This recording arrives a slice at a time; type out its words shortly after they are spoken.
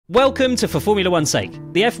Welcome to For Formula One's Sake,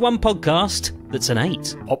 the F1 podcast that's an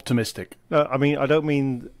 8. Optimistic. No, I mean, I don't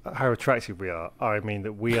mean how attractive we are. I mean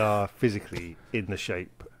that we are physically in the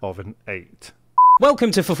shape of an 8.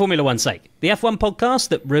 Welcome to For Formula One's Sake, the F1 podcast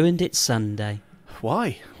that ruined its Sunday.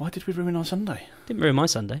 Why? Why did we ruin our Sunday? Didn't ruin my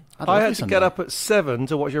Sunday. I had to get up at 7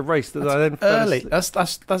 to watch a race that I then early. That's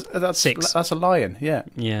 6. That's a lion. Yeah.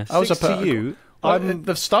 Yeah. I was 6 up to you.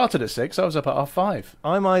 They've started at 6. I was up at 5:30.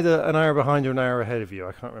 I'm either an hour behind or an hour ahead of you.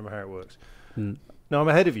 I can't remember how it works. No, I'm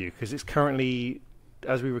ahead of you because it's currently,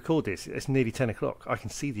 as we record this, it's nearly 10 o'clock. I can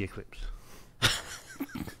see the eclipse.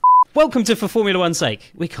 Welcome to For Formula One's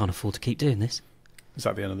Sake. We can't afford to keep doing this. Is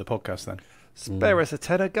that the end of the podcast then? Spare us a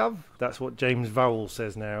tenner, Gov. That's what James Vowell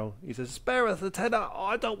says now. He says, spare us a tenner.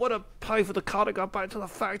 I don't want to pay for the car to go back to the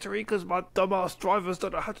factory because my dumbass drivers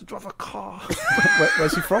don't know how to drive a car.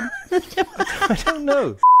 Where's he from? I don't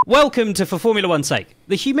know. Welcome to For Formula One's Sake,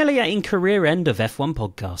 the humiliating career end of F1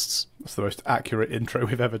 podcasts. That's the most accurate intro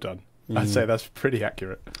we've ever done. I'd say that's pretty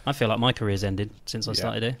accurate. I feel like my career's ended since I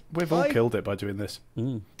started here. We've all killed it by doing this.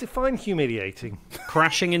 Define humiliating.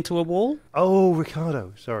 Crashing into a wall? Oh,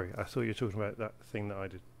 Ricciardo. Sorry, I thought you were talking about that thing that I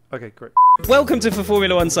did. Okay, great. Welcome to For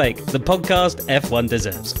Formula One's Sake, the podcast F1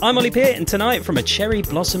 deserves. I'm Ollie Peart, and tonight, from a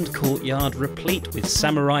cherry-blossomed courtyard replete with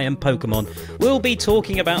samurai and Pokemon, we'll be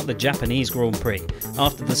talking about the Japanese Grand Prix.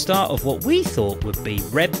 After the start of what we thought would be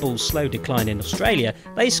Red Bull's slow decline in Australia,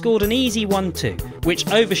 they scored an easy 1-2,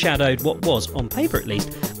 which overshadowed what was, on paper at least,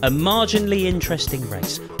 a marginally interesting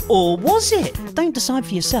race. Or was it? Don't decide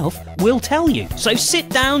for yourself, we'll tell you. So sit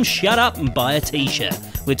down, shut up and buy a t-shirt.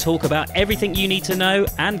 We'll talk about everything you need to know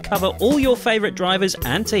and cover all your favourite drivers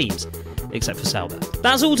and teams, except for Sauber.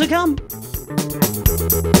 That's all to come.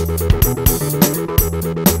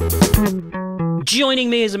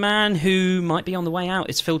 Joining me is a man who might be on the way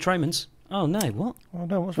out. It's Phil Tromans. Oh no, what? Oh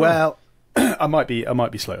no, what's wrong? Well, I might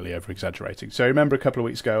be slowly over-exaggerating. So remember a couple of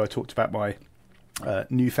weeks ago I talked about my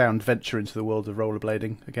newfound venture into the world of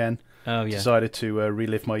rollerblading again. Oh yeah. Decided to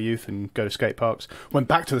relive my youth and go to skate parks. Went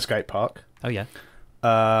back to the skate park. Oh yeah.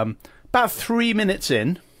 About 3 minutes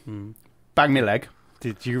in, bang me leg.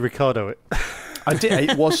 Did you Ricciardo it? I did.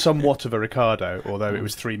 It was somewhat of a Ricciardo, although it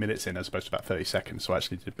was 3 minutes in as opposed to about 30 seconds, so I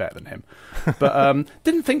actually did better than him. But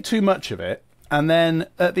didn't think too much of it. And then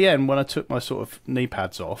at the end, when I took my sort of knee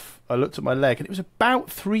pads off, I looked at my leg, and it was about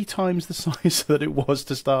 3 times the size that it was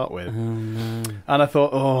to start with. Oh, no. And I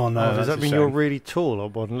thought, oh no. Does that mean you're really tall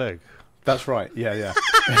on one leg? That's right, yeah.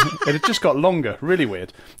 It had just got longer, really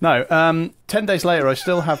weird. No, 10 days later, I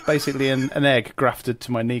still have basically an egg grafted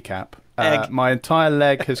to my kneecap. My entire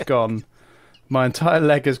leg has gone. My entire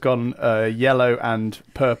leg has gone yellow and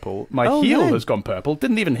purple. My heel has gone purple.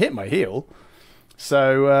 Didn't even hit my heel.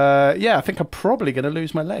 So yeah, I think I'm probably going to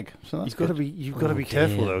lose my leg. So that's you've got to be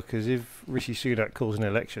careful though, because if Rishi Sunak calls an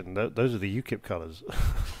election, those are the UKIP colours.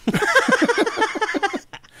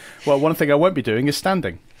 Well, one thing I won't be doing is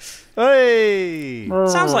standing. Hey!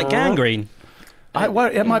 Sounds like gangrene.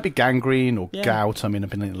 It might be gangrene or gout. I mean,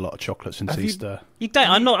 I've been eating a lot of chocolate since Easter. You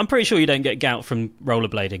don't. I'm pretty sure you don't get gout from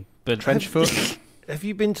rollerblading. But trench foot. Have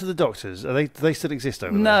you been to the doctors? Do they still exist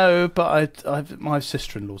over there? No, but my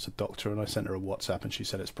sister-in-law's a doctor, and I sent her a WhatsApp, and she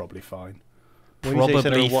said it's probably fine.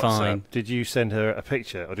 Probably fine. Did you send her a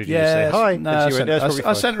picture, or did you just say hi? No,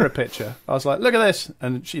 I sent her a picture. I was like, "Look at this,"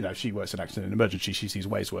 and she works in accident and emergency. She sees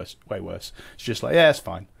way worse. She's just like, "Yeah, it's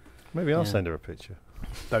fine." Maybe I'll send her a picture.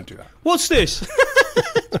 Don't do that. What's this?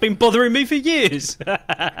 It's been bothering me for years.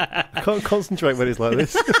 I can't concentrate when it's like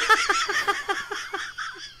this.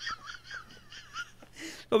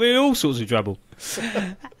 I'll be in all sorts of trouble. It's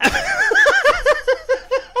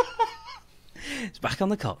back on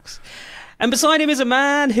the cocks. And beside him is a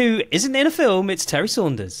man who isn't in a film. It's Terry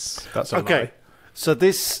Saunders. That's okay. Lie. So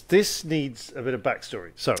this needs a bit of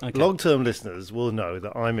backstory. So long-term listeners will know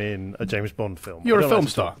that I'm in a James Bond film. You're a film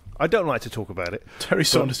star. I don't like to talk about it. Terry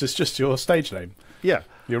Saunders is just your stage name. Yeah.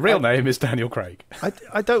 Your real name is Daniel Craig.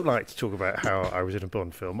 I don't like to talk about how I was in a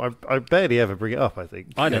Bond film. I barely ever bring it up, I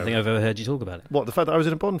think. I don't think I've ever heard you talk about it. What, the fact that I was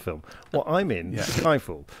in a Bond film? What I'm in,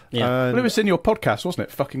 Skyfall. Yeah. Well, it was in your podcast, wasn't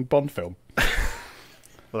it? Fucking Bond film.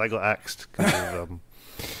 Well, I got axed because of,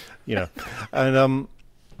 and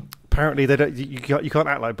apparently they don't. You can't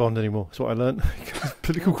act like Bond anymore. That's what I learned.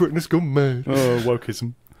 Political correctness gone mad. Oh,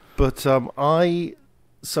 wokeism. But I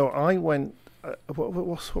went.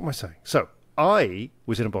 What am I saying? So I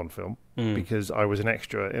was in a Bond film because I was an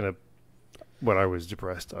extra when I was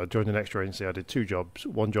depressed. I joined an extra agency. I did 2 jobs.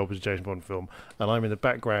 One job was a James Bond film, and I'm in the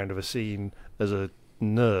background of a scene as a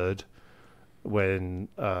nerd when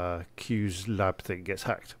Q's lab thing gets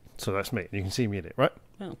hacked. So that's me. You can see me in it, right?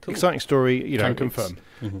 Oh, cool. Exciting story. Can confirm.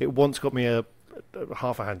 It once got me a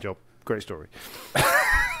half a hand job. Great story.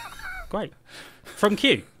 Great. From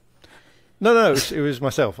Q. No, it was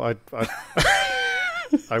myself. I'd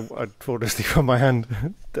fallen asleep on my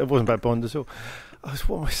hand. It wasn't about Bond at all.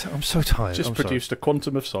 I'm so tired. Just produced a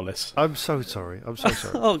quantum of solace. I'm so sorry.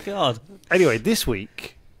 Oh, God. Anyway, this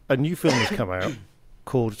week, a new film has come out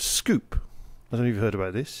called Scoop. I don't know if you've heard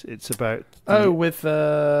about this. It's about...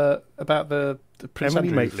 about the Prince Emily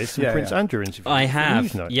Andrew. Maitlis and Prince Andrew interview. I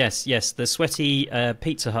have. Yes. The sweaty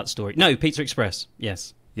Pizza Hut story. No, Pizza Express.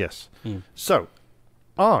 Yes. Yes. So,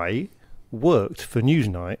 I worked for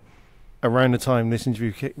Newsnight around the time this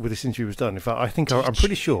interview was done. In fact, I'm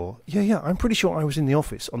pretty sure. Yeah. I'm pretty sure I was in the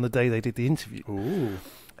office on the day they did the interview. Ooh.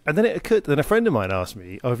 And then it occurred. Then a friend of mine asked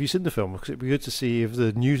me, "Oh, have you seen the film? Because it'd be good to see if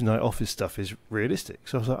the Newsnight office stuff is realistic."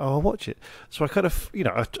 So I was like, "Oh, I'll watch it." So I kind of,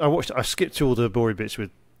 I watched. I skipped to all the boring bits with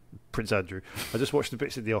Prince Andrew. I just watched the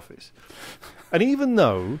bits in the office. And even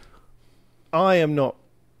though I am not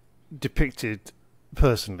depicted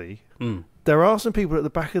personally, there are some people at the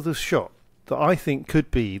back of the shop that I think could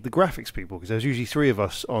be the graphics people, because there's usually 3 of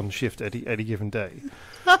us on shift at any given day.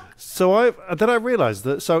 So then I realised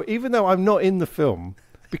that. So even though I'm not in the film,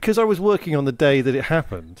 because I was working on the day that it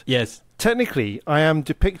happened, yes, technically I am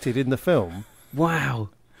depicted in the film. Wow.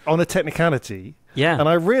 On a technicality. Yeah. And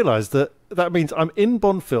I realised that means I'm in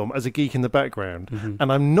Bond film as a geek in the background,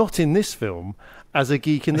 and I'm not in this film as a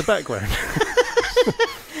geek in the background.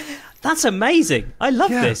 That's amazing. I love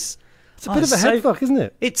this. It's a bit of a head fuck, isn't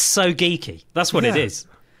it? It's so geeky. That's what it is.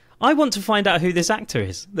 I want to find out who this actor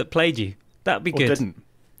is that played you. That'd be good.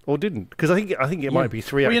 Or didn't. Because I think it might be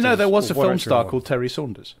 3 actors. Well, there was a film star called Terry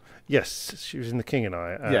Saunders. Yes, she was in The King and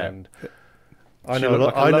I. And I know a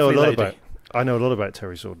lot about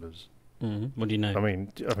Terry Saunders. What do you know? I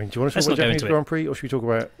mean, do you want to talk about Japanese Grand Prix, or should we talk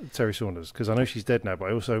about Terry Saunders? Because I know she's dead now,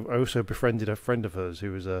 but I also befriended a friend of hers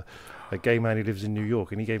who was a gay man who lives in New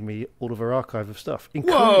York, and he gave me all of her archive of stuff,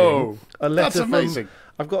 including a letter. That's amazing.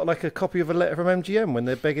 I've got like a copy of a letter from MGM when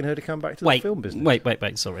they're begging her to come back to the film business.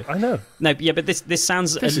 Wait, sorry. I know. No, yeah, but this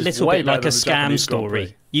sounds a little bit like a scam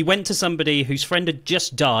story. You went to somebody whose friend had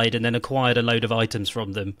just died and then acquired a load of items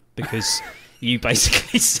from them because you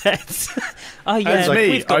basically said, "Oh yeah,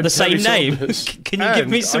 we've got the same name. Can you give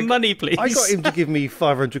me some money, please?" I got him to give me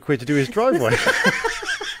 500 quid to do his driveway.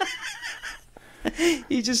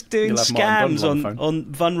 You're just doing scams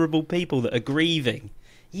on vulnerable people that are grieving.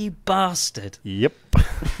 You bastard. Yep.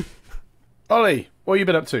 Ollie, what have you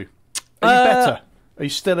been up to? Are you better? Are you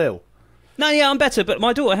still ill? No, I'm better, but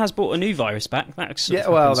my daughter has brought a new virus back. That happens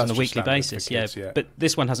on a weekly basis. Kids, but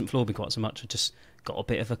this one hasn't floored me quite so much. I just got a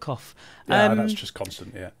bit of a cough. Yeah, that's just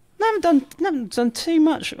constant. Yeah. I haven't done too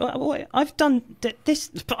much. I've done this,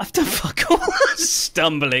 but I've done fuck all.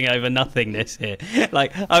 Stumbling over nothingness here.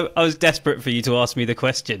 Like I was desperate for you to ask me the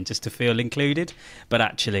question just to feel included, but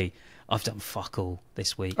actually, I've done fuck all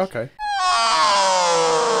this week.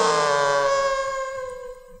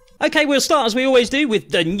 Okay, we'll start as we always do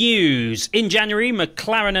with the news. In January,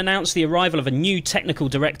 McLaren announced the arrival of a new technical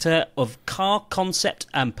director of car concept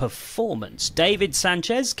and performance. David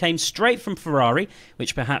Sanchez came straight from Ferrari,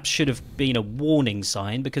 which perhaps should have been a warning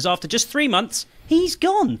sign, because after just 3 months, he's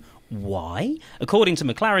gone. Why? According to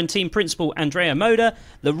McLaren team principal Andrea Moda,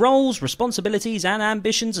 the roles, responsibilities and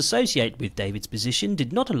ambitions associated with David's position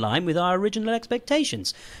did not align with our original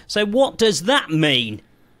expectations. So what does that mean?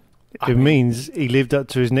 It means he lived up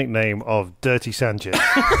to his nickname of Dirty Sanchez.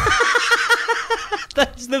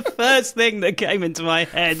 That's the first thing that came into my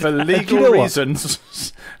head. For legal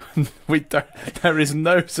reasons, there is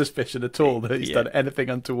no suspicion at all that he's done anything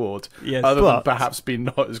untoward, other than perhaps being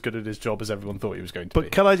not as good at his job as everyone thought he was going to be.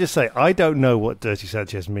 But can I just say, I don't know what Dirty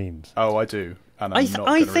Sanchez means. Oh, I do. And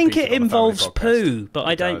I think it involves poo, but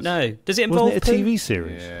I don't know. Does it involve Wasn't it a TV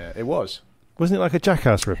series? Yeah, it was. Wasn't it like a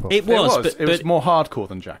Jackass rip-off? It was. But it was more hardcore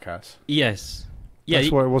than Jackass. Yes. Yeah,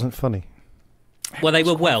 that's why it wasn't funny. Well, they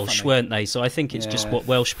were Welsh, weren't they? So I think it's just what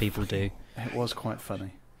Welsh people do. It was quite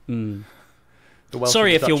funny.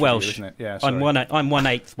 Sorry if you're Welsh. Isn't it? Yeah, I'm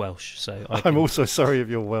 1/8 Welsh, so I'm also sorry if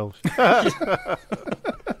you're Welsh.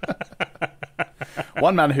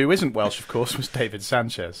 One man who isn't Welsh, of course, was David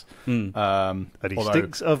Sanchez. And he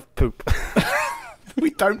stinks of poop.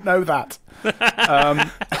 We don't know that.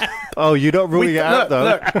 Oh, you're not ruling it out, though.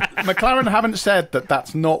 Look, McLaren haven't said that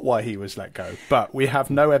that's not why he was let go, but we have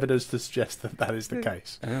no evidence to suggest that that is the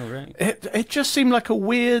case. Oh, right. It just seemed like a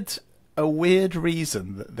weird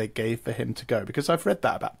reason that they gave for him to go, because I've read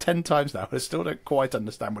that about 10 times now. I still don't quite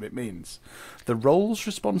understand what it means. The roles,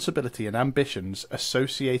 responsibility and ambitions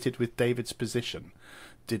associated with David's position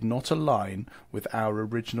did not align with our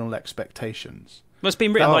original expectations. Well, it's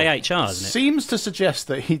been written by HR, hasn't it? Seems to suggest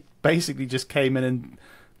that he basically just came in and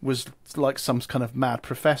was like some kind of mad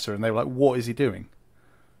professor, and they were like, "What is he doing?"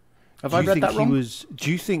 Have I read that wrong?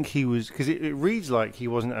 Do you think he was... Because it reads like he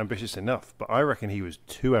wasn't ambitious enough, but I reckon he was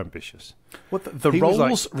too ambitious. What the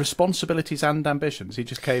roles, responsibilities and ambitions, he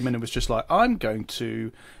just came in and was just like, I'm going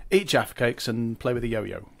to eat Jaffa cakes and play with a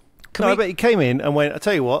yo-yo. I bet he came in and went, I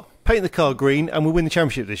tell you what, paint the car green and we'll win the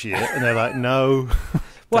championship this year. And they're like, no.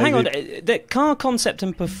 Well, hang on. The car concept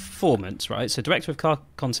and performance, right? So director of car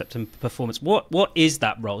concept and performance, what is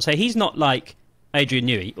that role? So he's not like Adrian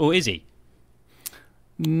Newey, or is he?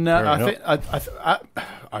 No,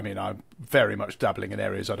 I mean, I'm very much dabbling in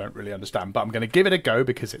areas I don't really understand, but I'm going to give it a go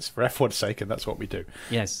because it's for F1's sake, and that's what we do.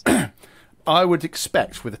 Yes. I would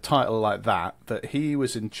expect with a title like that he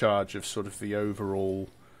was in charge of sort of the overall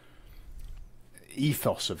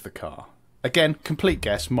ethos of the car. Again, complete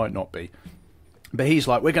guess, might not be. But he's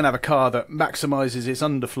like, we're going to have a car that maximises its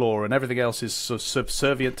underfloor and everything else is sort of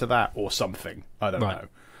subservient to that or something. I don't know.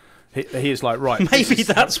 He is like, right. Maybe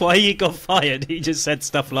that's why he got fired. He just said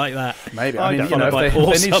stuff like that. Maybe. I mean, if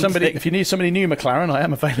you need somebody new, McLaren, I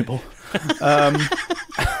am available.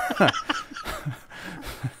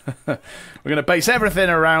 We're going to base everything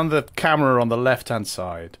around the camera on the left-hand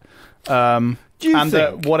side.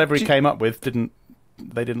 Whatever he came up with,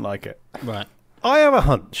 they didn't like it. Right. I have a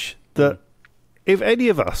hunch that if any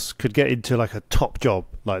of us could get into like a top job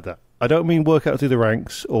like that, I don't mean work out through the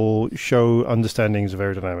ranks or show understandings of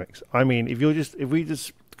aerodynamics. I mean, if we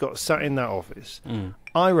just got sat in that office,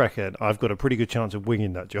 I reckon I've got a pretty good chance of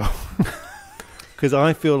winging that job. Because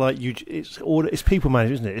I feel like it's people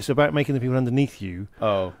management, isn't it? It's about making the people underneath you.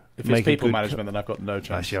 Oh, if it's people management, then I've got no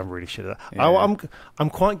chance. Actually, I'm really shit at that. Yeah. I'm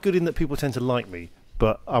quite good in that people tend to like me,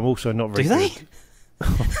 but I'm also not very good. Do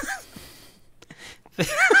they?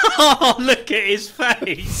 Oh, look at his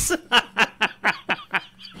face.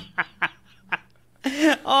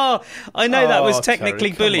 Oh, I know that was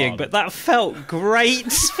technically Terry, bullying, but that felt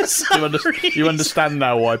great for some reason. You understand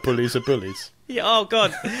now why bullies are bullies? Yeah, oh,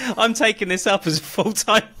 God. I'm taking this up as a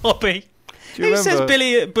full-time hobby. Who says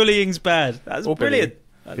bullying's bad? That's brilliant.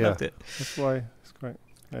 I loved it. That's why it's great.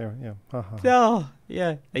 Anyway, yeah. Oh,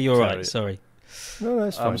 yeah. You're right. Sorry. No,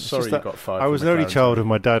 it's fine. I'm sorry you got fired. I was an only child and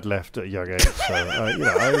my dad left at a young age, so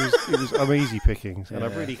I'm easy pickings, and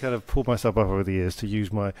I've really kind of pulled myself up over the years to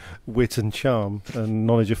use my wit and charm and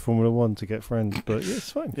knowledge of Formula One to get friends. But yeah,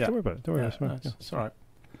 it's fine. Yeah. Don't worry about it. Don't worry about it. It's all right.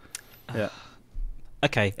 Yeah.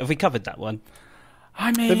 Okay, have we covered that one?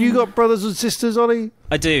 I mean, have you got brothers and sisters, Ollie?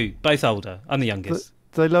 I do. Both older. I'm the youngest.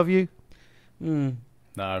 They love you?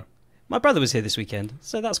 No. My brother was here this weekend,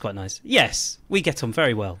 so that's quite nice. Yes, we get on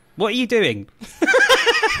very well. What are you doing?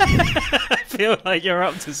 I feel like you're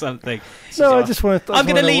up to something. No, I just want to... I'm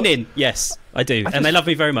going to lean in. Yes, I do. And they love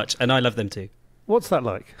me very much, and I love them too. What's that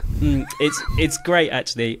like? It's great,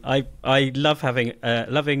 actually. I love having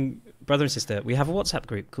loving brother and sister. We have a WhatsApp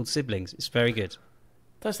group called Siblings. It's very good.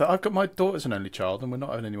 That's that. I've got my daughter's an only child, and we're not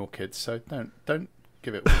having any more kids, so don't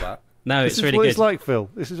give it all that. No, it's really good. This is what it's like, Phil.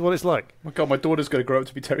 This is what it's like. Oh my God, my daughter's going to grow up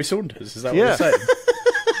to be Terry Saunders. Is that what you're saying? Do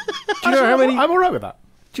you know how many... I'm all right with that.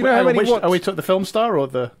 Do you know how many... Are we took the film star or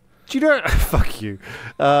the... Do you know... Fuck you.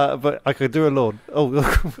 But I could do a lawn.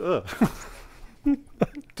 Oh,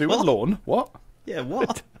 do a lawn? What? Yeah,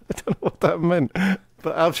 what? I don't know what that meant.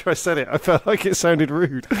 But after I said it, I felt like it sounded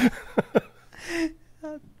rude. I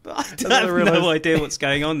have no idea what's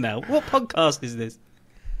going on now. What podcast is this?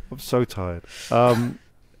 I'm so tired.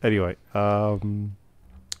 Anyway,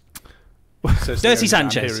 Dirty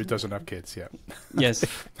Sanchez, here who doesn't have kids yet. Yes.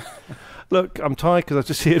 Look, I'm tired because I've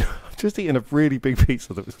just eaten a really big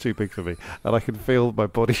pizza that was too big for me, and I can feel my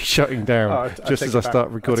body shutting down just as I start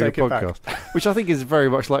recording a podcast, which I think is very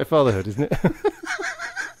much like fatherhood, isn't it?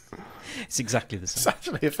 It's exactly the same. It's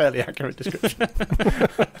actually a fairly accurate description.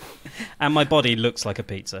 And my body looks like a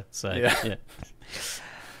pizza, so yeah.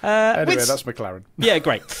 Anyway, that's McLaren. Yeah,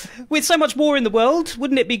 great. With so much war in the world,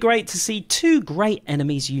 wouldn't it be great to see two great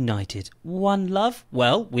enemies united? One love?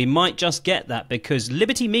 Well, we might just get that because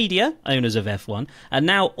Liberty Media, owners of F1, are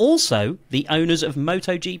now also the owners of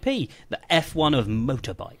MotoGP, the F1 of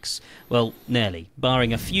motorbikes. Well, nearly,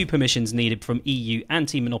 barring a few permissions needed from EU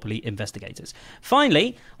anti-monopoly investigators.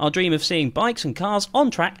 Finally, our dream of seeing bikes and cars on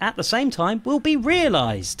track at the same time will be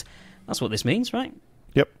realised. That's what this means, right?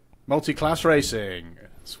 Yep. Multi-class racing.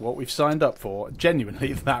 It's what we've signed up for.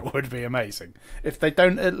 Genuinely, that would be amazing. If they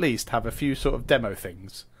don't at least have a few sort of demo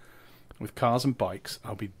things with cars and bikes,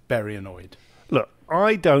 I'll be very annoyed. Look,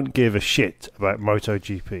 I don't give a shit about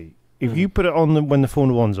MotoGP. If you put it on when the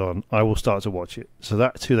Formula One's on, I will start to watch it. So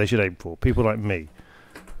that's who they should aim for. People like me.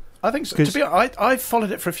 I think so. To be honest, I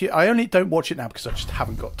followed it for a few. I only don't watch it now because I just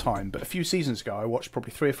haven't got time. But a few seasons ago, I watched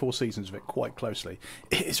probably 3 or 4 seasons of it quite closely.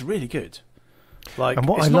 It is really good. Like,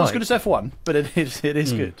 it's not as good as F1, but it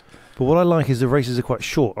is good. But what I like is the races are quite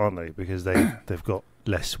short, aren't they? Because they've got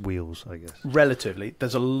less wheels, I guess. Relatively,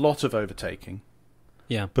 there's a lot of overtaking.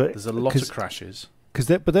 Yeah, but there's a lot of crashes.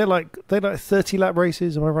 They're like 30-lap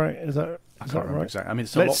races. Am I right? Is that remember right? Exactly. I mean,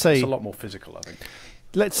 it's a lot more physical, I think.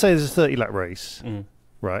 Let's say there's a 30-lap race,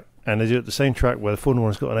 right? And they do it at the same track where the Formula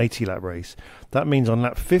One's got an 80-lap race. That means on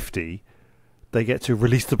lap 50, they get to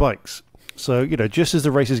release the bikes. So, just as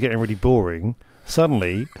the race is getting really boring,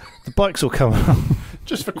 suddenly the bikes will come out.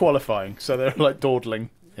 Just for qualifying. So they're like dawdling.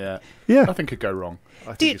 Yeah. Nothing could go wrong.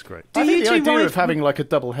 I think it's great. I think the idea of having like a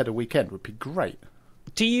double-header weekend would be great.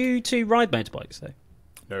 Do you two ride motorbikes, though?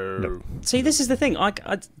 No. See, this is the thing.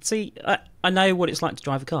 I know what it's like to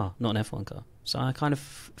drive a car, not an F1 car. So I kind of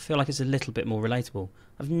feel like it's a little bit more relatable.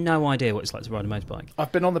 I've no idea what it's like to ride a motorbike.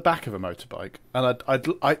 I've been on the back of a motorbike,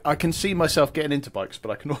 and I can see myself getting into bikes,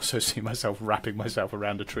 but I can also see myself wrapping myself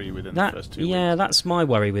around a tree within the first 2 weeks. Yeah, that's my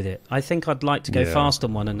worry with it. I think I'd like to go fast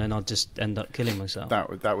on one, and then I'd just end up killing myself.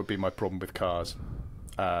 That would be my problem with cars.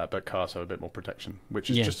 But cars have a bit more protection,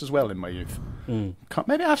 which is just as well in my youth.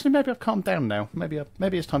 Maybe I've calmed down now. Maybe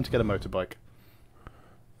it's time to get a motorbike.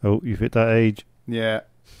 Oh, you've hit that age. Yeah,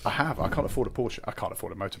 I have. I can't afford a Porsche. I can't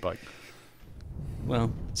afford a motorbike.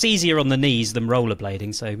 Well, it's easier on the knees than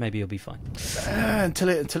rollerblading, so maybe you'll be fine. Until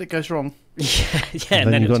it goes wrong. Yeah.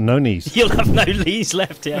 And then you've got no knees. You'll have no knees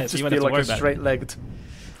left. Yeah, so you won't have to worry about straight-legged.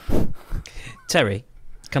 Terry,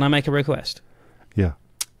 can I make a request? Yeah.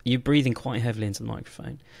 You're breathing quite heavily into the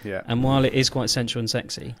microphone. Yeah. And while it is quite sensual and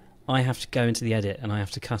sexy, I have to go into the edit and I have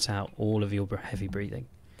to cut out all of your heavy breathing.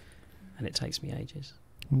 And it takes me ages.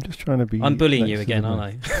 I'm just trying to be... I'm bullying you again, aren't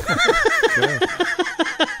I?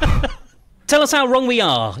 Tell us how wrong we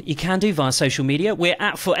are. You can do via social media. We're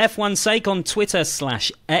at For F1's Sake on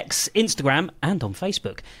Twitter/X, Instagram, and on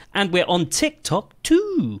Facebook. And we're on TikTok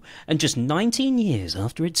too. And just 19 years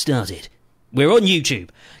after it started, we're on YouTube.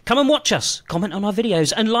 Come and watch us, comment on our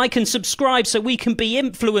videos, and like and subscribe so we can be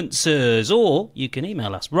influencers. Or you can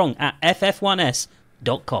email us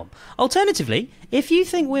wrong@ff1s.com. Alternatively, if you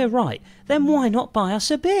think we're right, then why not buy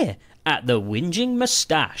us a beer at the Whinging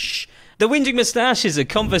Moustache? The Whinging Moustache is a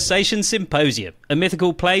conversation symposium, a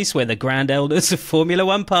mythical place where the grand elders of Formula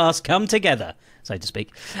One past come together, so to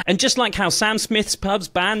speak. And just like how Sam Smith's pubs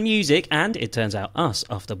ban music, and it turns out us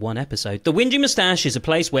after one episode, the Whinging Moustache is a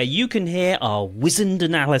place where you can hear our wizened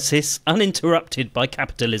analysis uninterrupted by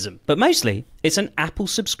capitalism. But mostly, it's an Apple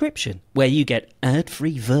subscription where you get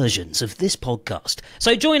ad-free versions of this podcast.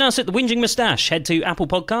 So join us at the Whinging Moustache. Head to Apple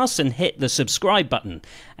Podcasts and hit the subscribe button.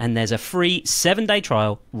 And there's a free 7-day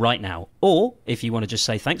trial right now. Or, if you want to just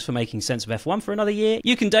say thanks for making sense of F1 for another year,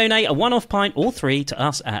 you can donate a one-off pint or 3 to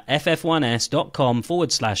us at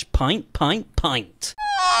ff1s.com/pint.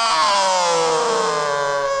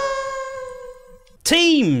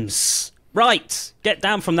 Teams! Right, get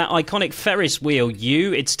down from that iconic Ferris wheel,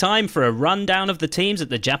 you. It's time for a rundown of the teams at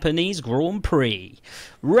the Japanese Grand Prix.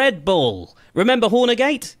 Red Bull. Remember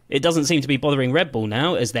Hornergate? It doesn't seem to be bothering Red Bull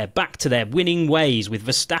now, as they're back to their winning ways, with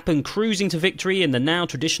Verstappen cruising to victory in the now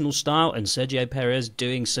traditional style and Sergio Perez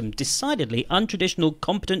doing some decidedly untraditional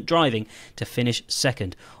competent driving to finish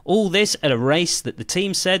second. All this at a race that the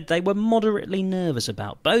team said they were moderately nervous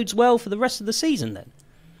about. Bodes well for the rest of the season, then.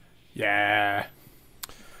 Yeah.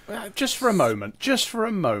 Just for a moment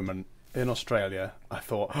in Australia, I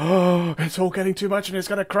thought, oh, it's all getting too much and it's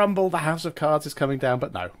going to crumble. The House of Cards is coming down.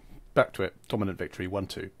 But no, back to it. Dominant victory,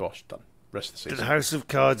 1-2, bosh, done. Rest of the season. The House of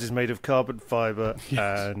Cards is made of carbon fibre,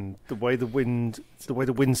 and the way the wind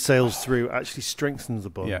sails through actually strengthens the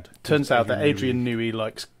bond. Yeah. Turns out that Adrian Newey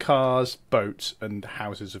likes cars, boats, and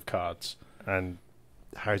houses of cards, and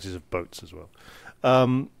houses of boats as well.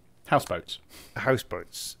 Houseboats,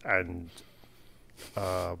 and.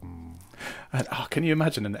 Can you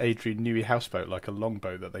imagine an Adrian Newey houseboat, like a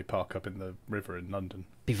longboat that they park up in the river in London?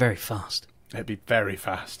 Be very fast. It'd be very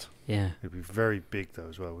fast. Yeah. It'd be very big though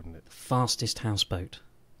as well, wouldn't it? Fastest houseboat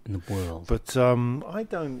in the world. But I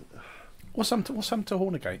don't. What's happened to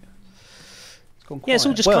Hornergate? It's gone quiet. Yeah, it's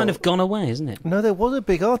all just kind of gone away, isn't it? No, there was a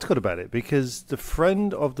big article about it because the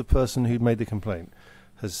friend of the person who made the complaint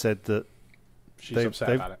has said that she's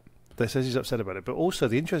upset about it. They say she's upset about it, but also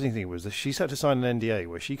the interesting thing was that she's had to sign an NDA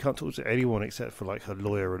where she can't talk to anyone except for like her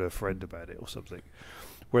lawyer and her friend about it or something.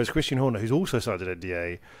 Whereas Christian Horner, who's also signed an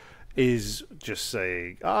NDA, is just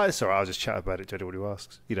saying, it's all right, I'll just chat about it to anyone who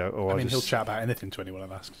asks. Or he'll chat about anything to anyone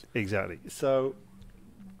who asks. Exactly. So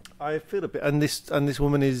I feel a bit, and this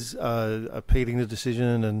woman is appealing the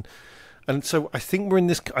decision, and And so I think we're in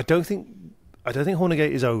this. I don't think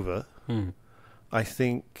Hornergate is over. I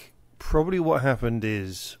think probably what happened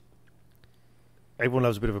is everyone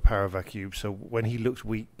loves a bit of a power vacuum. So when he looked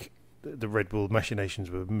weak, the Red Bull machinations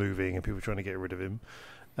were moving and people were trying to get rid of him.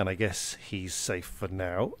 And I guess he's safe for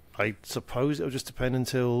now. I suppose it'll just depend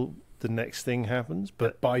until the next thing happens.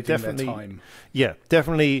 But definitely, their time. Yeah,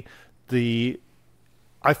 definitely.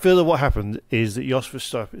 I feel that what happened is that Jos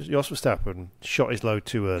Verstappen shot his load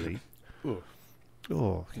too early. Ooh.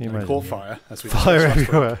 Oh, can you imagine? Caught fire. As we fire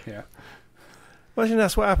everywhere. Yeah. Imagine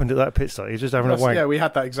that's what happened at that pit stop. He was just having a wank. Yeah, we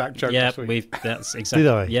had that exact joke last week. That's exactly.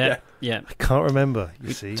 Did I? Yeah. I can't remember.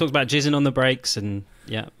 You see, talked about jizzing on the brakes, and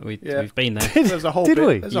we've been there. There's a whole Did bit.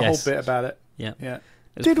 we? There's a whole bit about it. Yeah.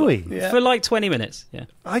 Did we? Yeah. For like 20 minutes. Yeah.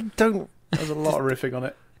 I don't. There's a lot of riffing on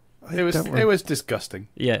it. It was disgusting.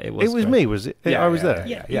 Yeah, it was. It was me, was it? Yeah, I was there.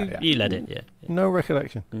 Yeah, you led it. Yeah. No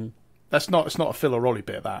recollection. It's not a Phill or Ollie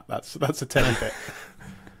bit. That's a Terry bit.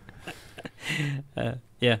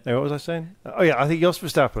 Yeah. Now, what was I saying? Oh yeah, I think Jos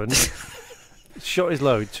Verstappen shot his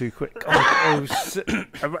load too quick.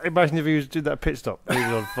 Imagine if he was doing that pit stop. He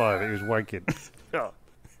was on fire. He was wanking.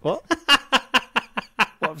 What?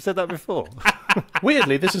 I've said that before.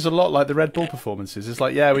 Weirdly, this is a lot like the Red Bull performances. It's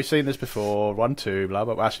like, we've seen this before, 1-2, blah,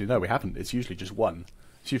 blah, blah. Actually, no, we haven't. It's usually just 1.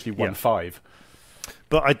 It's usually 1-5.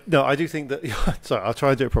 But I do think that... Sorry, I'll try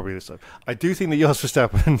and do it properly this time. I do think that Jos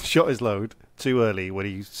Verstappen shot his load too early when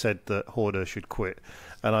he said that Horner should quit.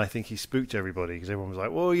 And I think he spooked everybody because everyone was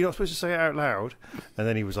like, well, you're not supposed to say it out loud. And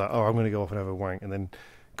then he was like, oh, I'm going to go off and have a wank. And then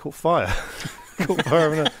caught fire.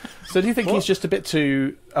 So do you think he's just a bit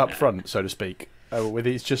too upfront, so to speak?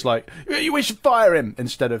 He's just like, we should fire him,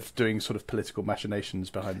 instead of doing sort of political machinations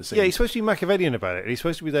behind the scenes. Yeah, he's supposed to be Machiavellian about it. He's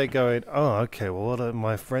supposed to be there going, oh, okay, well, what are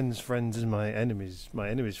my friend's friends is my enemy's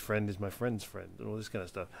friend is my friend's friend, and all this kind of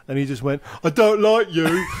stuff. And he just went, I don't like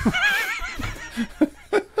you.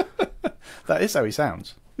 That is how he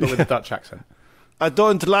sounds, but with a Dutch accent. I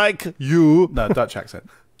don't like you. No, Dutch accent.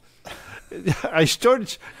 I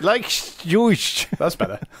don't like you. That's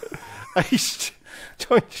better. I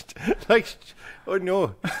don't like... Oh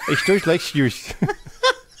no, I don't like you.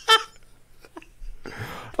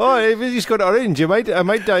 Oh, he's got orange. Am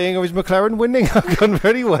I dying of his McLaren winning? I've gone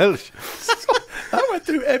very well. I went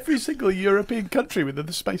through every single European country within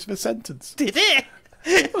the space of a sentence. Did it?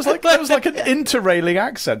 It was like an interrailing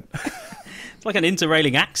accent. It's like an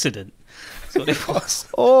interrailing accident. That's what it was.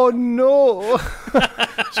 Oh no.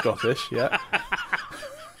 Scottish, yeah.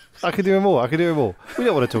 I can do them all. We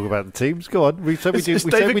don't want to talk about the teams. Go on. Is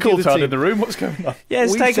David Coulthard in the room? What's going on?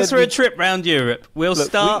 Yes, take us for a trip round Europe. We'll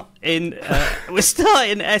start in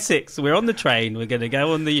Essex. We're on the train. We're going to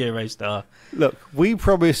go on the Eurostar. Look, we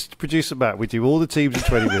promised producer Matt we'd do all the teams in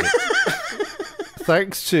 20 minutes.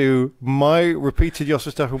 Thanks to my repeated Jos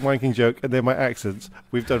Verstappen wanking joke and then my accents,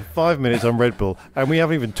 we've done 5 minutes on Red Bull, and we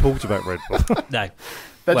haven't even talked about Red Bull. No.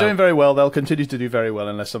 They're doing very well. They'll continue to do very well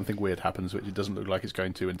unless something weird happens, which it doesn't look like it's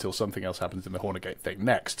going to until something else happens in the Hornergate thing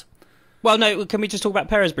next. Well, no, can we just talk about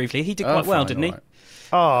Perez briefly? He did quite well, didn't he? Right.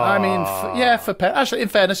 I mean, for Perez. Actually, in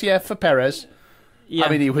fairness, for Perez. Yeah. I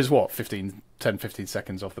mean, he was, 10, 15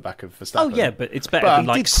 seconds off the back of Verstappen. Oh, yeah, but it's better than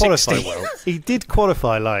like 60. Well. He did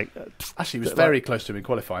qualify Actually, he was very close to him in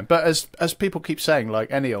qualifying. But as people keep saying,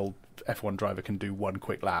 like any old F1 driver can do one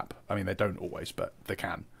quick lap. I mean, they don't always, but they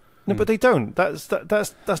can. No, but they don't.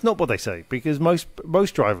 That's not what they say, because most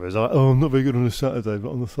drivers are, I'm not very good on a Saturday,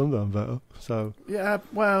 but on the Sunday I'm better. So yeah,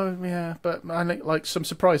 well, yeah, but I think like some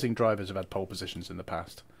surprising drivers have had pole positions in the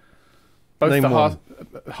past. Both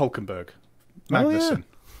Hulkenberg, Magnussen.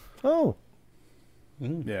 Oh,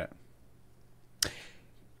 yeah.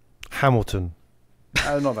 Hamilton.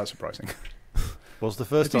 Not that surprising. Was the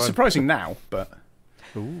first time. It's surprising now, but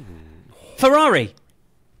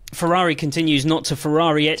Ferrari continues not to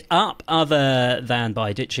Ferrari it up, other than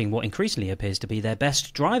by ditching what increasingly appears to be their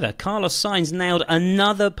best driver. Carlos Sainz nailed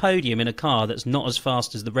another podium in a car that's not as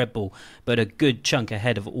fast as the Red Bull, but a good chunk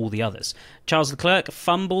ahead of all the others. Charles Leclerc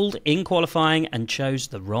fumbled in qualifying and chose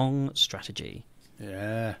the wrong strategy.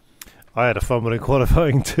 Yeah. I had a fumble in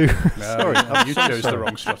qualifying too. No, sorry, you chose the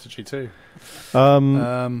wrong strategy too.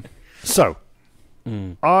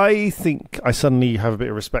 I think I suddenly have a bit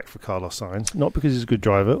of respect for Carlos Sainz, not because he's a good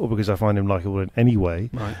driver or because I find him likeable in any way,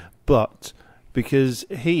 right, but because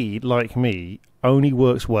he, like me, only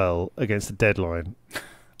works well against the deadline.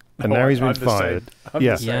 And now he's been fired.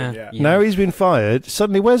 Now he's been fired.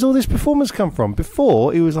 Suddenly, where's all this performance come from?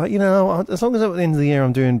 Before, he was like, as long as at the end of the year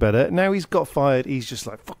I'm doing better. Now he's got fired. He's just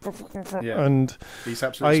like, yeah. And he's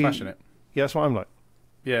absolutely smashing it. Yeah, that's what I'm like.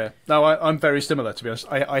 Yeah. No, I'm very similar, to be honest.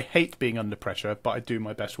 I hate being under pressure, but I do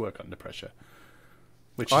my best work under pressure.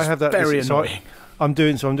 which is very annoying. I'm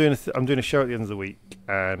doing a show at the end of the week,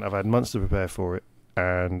 and I've had months to prepare for it,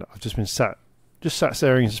 and I've just been sat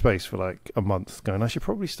staring into space for like a month, going, I should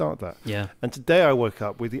probably start that. Yeah. And today I woke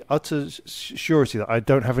up with the utter surety that I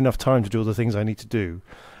don't have enough time to do all the things I need to do,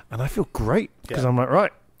 and I feel great because I'm like,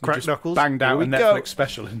 right, crack knuckles, banged out a Netflix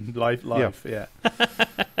special in live. Yeah.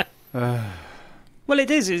 Well, it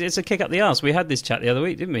is. It's a kick up the arse. We had this chat the other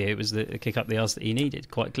week, didn't we? It was the kick up the arse that he needed,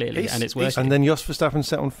 quite clearly, and it's working. And then Jos Verstappen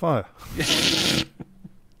set on fire.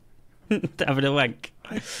 Having a wank.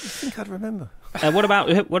 I think I'd remember. What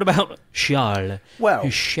about Charles? Well,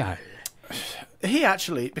 Charles. He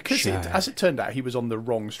actually, because as it turned out, he was on the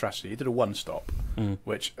wrong strategy. He did a one-stop,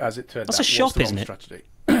 which, as it turned out, a shop, was the isn't wrong it?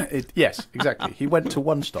 strategy. Yes, exactly. He went to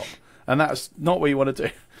one-stop, and that's not what you want to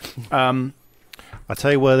do. I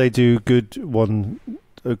tell you where they do good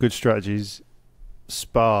strategies.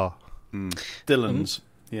 Spa. Dylan's.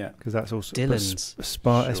 Yeah, because that's also Dylan's.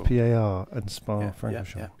 Spa, Sure. SPAR, and Spa Yeah.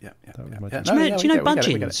 Francorchamps. Yeah. That was my Do you know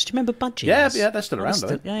Budgeons? Do you remember Budgeons? Yeah, they're still around,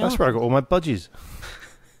 though. That's where I got all my budgies.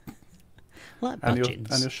 Like And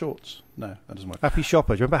Budgeons. your shorts. No, that doesn't work. Happy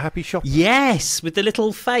Shopper. Do you remember Happy Shopper? Yes, with the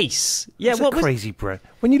little face. Yeah, That's a crazy brand.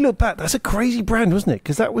 When you look back, that's a crazy brand, wasn't it?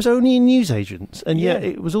 Because that was only in newsagents, and yet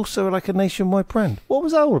it was also like a nationwide brand. What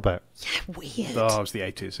was that all about? Yeah, weird. Oh, it was the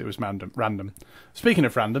 80s. It was random. Speaking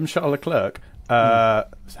of random, Charles Leclerc,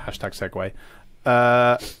 hashtag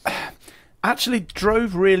segue, actually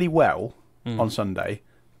drove really well on Sunday,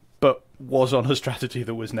 but was on a strategy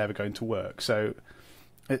that was never going to work. So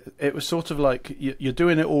it was sort of like you're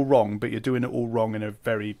doing it all wrong, but you're doing it all wrong in a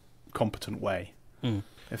very competent way,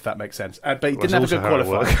 if that makes sense. But he didn't have a good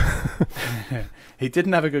qualifying. He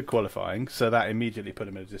didn't have a good qualifying, so that immediately put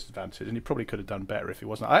him at a disadvantage, and he probably could have done better if he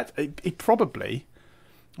wasn't. He probably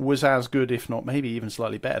was as good, if not maybe even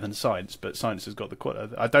slightly better than Sainz, but Sainz has got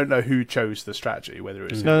the I don't know who chose the strategy, whether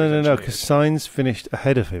it was No, because Sainz finished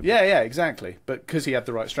ahead of him. Yeah, exactly, but because he had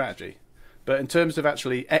the right strategy. But in terms of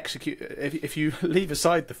actually execute, if you leave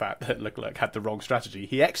aside the fact that Leclerc had the wrong strategy,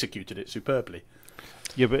 he executed it superbly.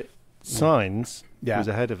 Yeah, but Sainz was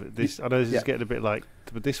ahead of it. I know this is getting a bit like,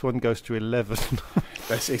 but this one goes to 11.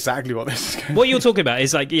 That's exactly what this is going. What you're talking about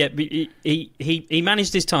is like, he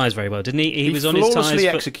managed his tyres very well, didn't he? He was on his tyres. Flawlessly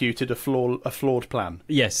executed a flawed plan.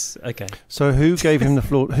 Yes. Okay. So who gave him the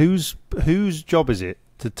flawed? Whose job is it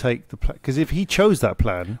to take the plan? Because if he chose that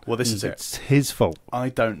plan, well, this is it's his fault. I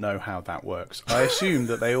don't know how that works. I assume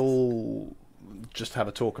that they all just have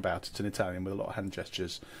a talk about it in Italian with a lot of hand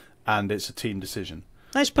gestures, and it's a team decision.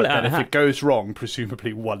 Let's pull it out. And if it goes wrong,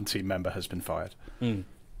 presumably one team member has been fired.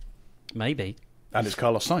 Maybe. And it's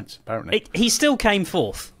Carlos Sainz, apparently. He still came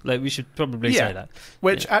fourth. Like, we should probably say that.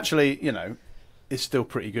 Which actually, is still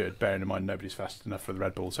pretty good, bearing in mind nobody's fast enough for the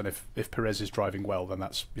Red Bulls. And if Perez is driving well, then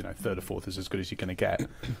that's, third or fourth is as good as you're going to get.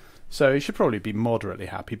 So he should probably be moderately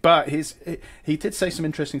happy. But he did say some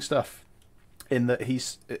interesting stuff in that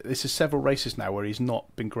this is several races now where he's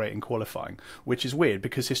not been great in qualifying, which is weird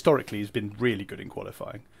because historically he's been really good in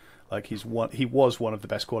qualifying. Like he was one of the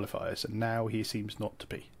best qualifiers, and now he seems not to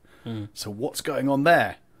be. So what's going on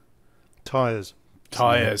there? Tyres.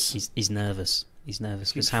 He's nervous. He's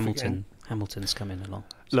nervous because Hamilton's coming along.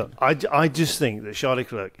 Look, I just think that Charles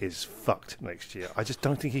Leclerc is fucked next year. I just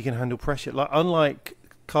don't think he can handle pressure. Like, unlike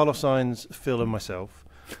Carlos Sainz, Phil, and myself,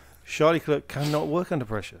 Charles Leclerc cannot work under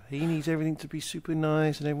pressure. He needs everything to be super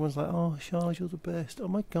nice, and everyone's like, "Oh, Charles, you're the best. Oh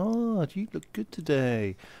my God, you look good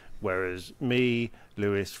today." Whereas me,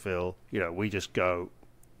 Lewis, Phil, we just go.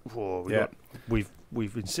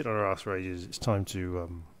 We've been sitting on our ass for ages. It's time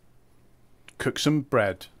to cook some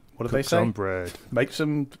bread. What do they say? Some bread. Make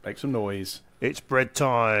some noise. It's bread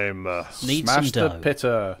time. Need Smash some the dough.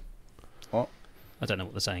 pitter. What? I don't know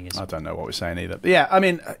what the saying is. I don't know what we're saying either. But yeah, I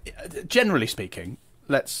mean, generally speaking,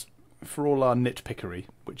 for all our nitpickery,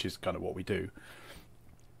 which is kind of what we do,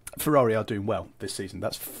 Ferrari are doing well this season.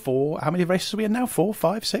 That's 4. How many races are we in now? 4,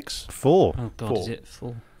 5, 6? 4. Oh God, 4. is it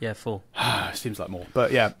 4? Yeah, 4. Seems like more,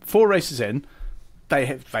 but yeah, 4 races in, they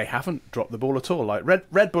haven't dropped the ball at all. Like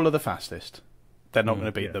Red Bull are the fastest. They're not going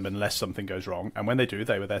to beat them unless something goes wrong. And when they do,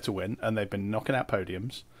 they were there to win, and they've been knocking out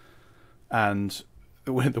podiums. And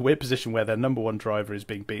the weird position where their number 1 driver is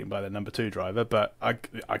being beaten by their number 2 driver, but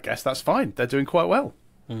I guess that's fine. They're doing quite well.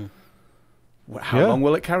 How long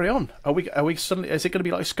will it carry on? Are we suddenly? Is it going to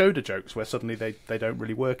be like Skoda jokes where suddenly they don't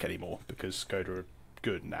really work anymore because Skoda are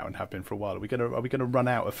good now and have been for a while? Are we going to run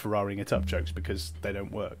out of Ferraring it up jokes because they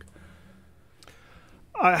don't work?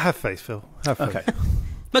 I have faith, Phil. Have faith. Okay.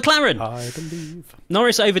 McLaren. I believe.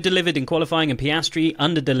 Norris over-delivered in qualifying and Piastri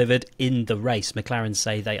under-delivered in the race. McLaren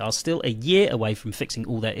say they are still a year away from fixing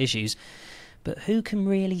all their issues, but who can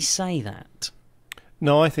really say that?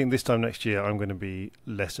 No, I think this time next year I'm going to be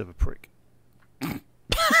less of a prick.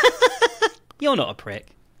 You're not a prick.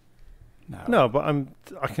 No, but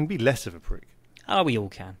I can be less of a prick. Oh, we all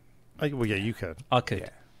can. Well, yeah, you can. I could.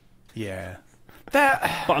 Yeah. But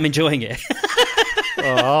I'm enjoying it.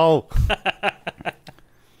 Oh.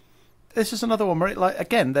 This is another one where, like,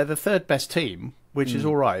 again, they're the third best team, which is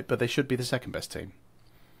all right, but they should be the second best team.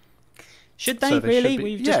 Should they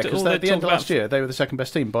really? Yeah, because at the end of last year, they were the second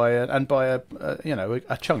best team by a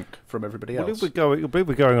chunk from everybody else. Well, if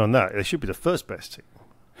we're going on that, they should be the first best team.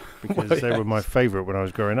 Because they were my favourite when I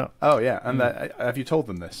was growing up. Oh, yeah. And have you told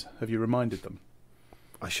them this? Have you reminded them?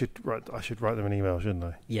 I should write them an email, shouldn't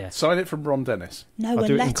I? Yeah. Sign it from Ron Dennis. No, I'll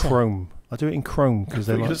do it in Chrome. I'll do it in Chrome because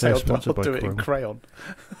they're sponsored by Chrome. I'll do it in crayon.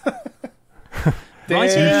 Write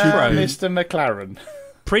Dear it in Chrome. Mr. McLaren.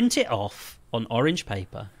 Print it off on orange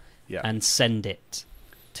paper Yeah. and send it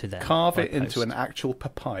to them. Carve by it into post. an actual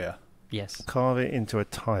papaya. Yes. Carve it into a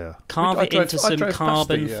tyre. Carve it into some drove past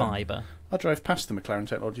carbon the, fibre. I drove past the McLaren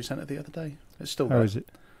Technology Centre the other day. It's still How there. is it?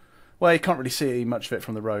 Well, you can't really see much of it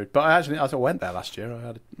from the road. But I went there last year.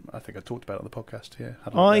 I think I talked about it on the podcast. Yeah.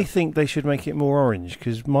 I think they should make it more orange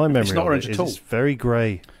because my memory It's not orange of it at all. is it's very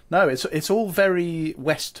grey. No, it's all very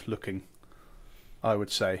west looking. I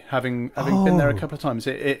would say, having been there a couple of times,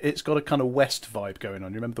 it's got a kind of west vibe going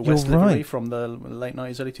on. You remember the West livery from the late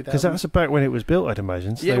 90s, early 2000s? Because that's about when it was built, I'd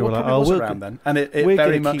imagine. So yeah, they were well, like, was around then, and it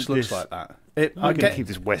very much looks like that. I'm going to keep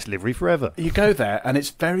this West livery forever. You go there, and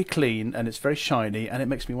it's very clean, and it's very shiny, and it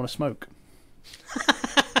makes me want to smoke.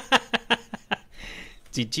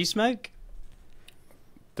 Did you smoke?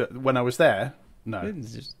 When I was there, no.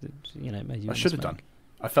 Just, made you I should have done.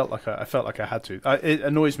 I felt like I had to. It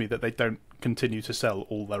annoys me that they don't continue to sell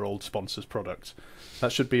all their old sponsors' products.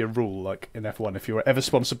 That should be a rule, like in F1. If you're ever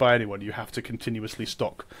sponsored by anyone, you have to continuously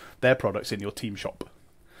stock their products in your team shop.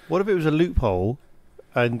 What if it was a loophole?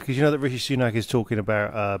 And because you know that Rishi Sunak is talking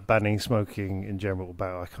about banning smoking in general.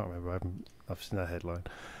 I can't remember. I've seen that headline.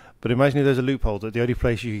 But imagine if there's a loophole that the only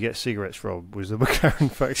place you could get cigarettes from was the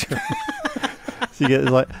McLaren factory. So you get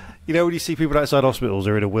like, when you see people outside hospitals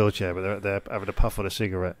are in a wheelchair, but they're having a puff on a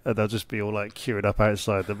cigarette, and they'll just be all like queuing up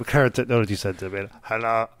outside the McLaren Technology Centre, being,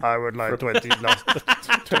 "Hello, I would like 20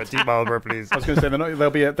 Marlboro, please." I was going to say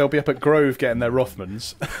they'll be up at Grove getting their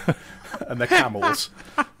Rothmans and their Camels.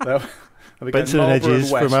 They'll be Benson and Hedges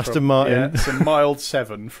from Aston Martin. Yeah, some mild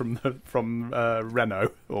 7 from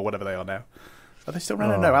Renault or whatever they are now. Are they still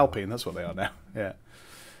Renault? No, Alpine. That's what they are now. Yeah.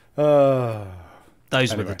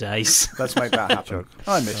 Those were the days. Let's make that happen.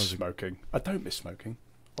 I miss smoking. I don't miss smoking.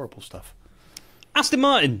 Horrible stuff. Aston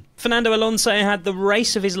Martin. Fernando Alonso had the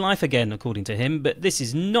race of his life again, according to him, but this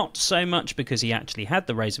is not so much because he actually had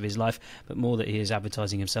the race of his life, but more that he is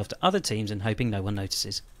advertising himself to other teams and hoping no one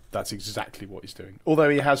notices. That's exactly what he's doing. Although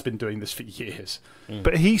he has been doing this for years.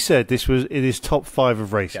 But he said this was in his top 5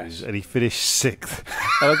 of races, and he finished 6th.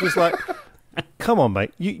 And I'm just like... Come on,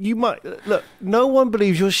 mate. You might look. No one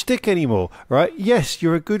believes your shtick anymore, right? Yes,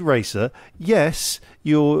 you're a good racer. Yes,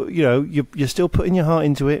 you're still putting your heart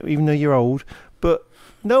into it, even though you're old. But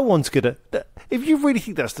no one's gonna. If you really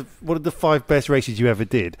think that's one of the 5 best races you ever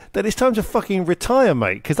did, then it's time to fucking retire,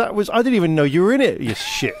 mate. Because I didn't even know you were in it. You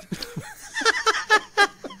shit.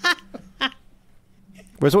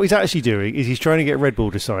 Whereas what he's actually doing is he's trying to get Red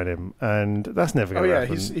Bull to sign him, and that's never going to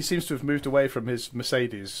happen. He seems to have moved away from his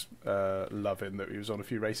Mercedes loving that he was on a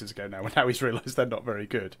few races ago now, and now he's realised they're not very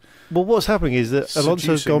good. Well, what's happening is that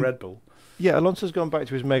Alonso's gone. Red Bull. Yeah, Alonso's gone back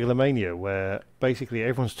to his megalomania, where basically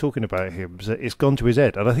everyone's talking about him. So it's gone to his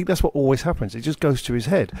head, and I think that's what always happens. It just goes to his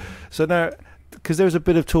head. So now, because there was a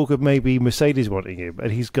bit of talk of maybe Mercedes wanting him,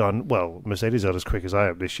 and he's gone, well, Mercedes aren't as quick as I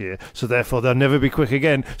am this year, so therefore they'll never be quick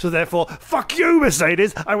again, so therefore, fuck you,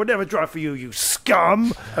 Mercedes! I would never drive for you, you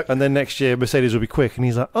scum! And then next year, Mercedes will be quick, and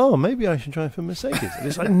he's like, oh, maybe I should drive for Mercedes. And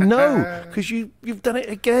it's like, no, because you've done it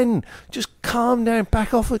again. Just calm down,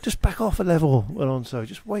 back off a level, Alonso.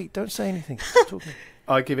 Just wait, don't say anything. Stop talking.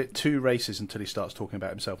 I give it 2 races until he starts talking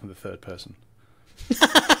about himself in the third person.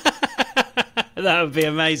 That would be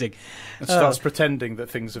amazing. And starts pretending that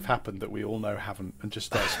things have happened that we all know haven't, and just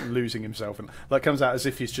starts losing himself, and like comes out as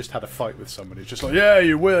if he's just had a fight with somebody. It's just like, yeah,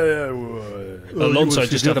 you will. Alonso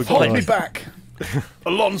just had a fight. Hold me back.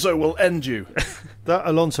 Alonso will end you. That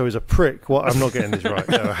Alonso is a prick. What? I'm not getting this right.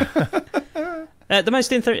 No. The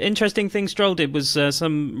most interesting thing Stroll did was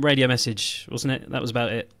some radio message, wasn't it? That was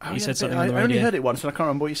about it. He said something on the radio. I only heard it once, and I can't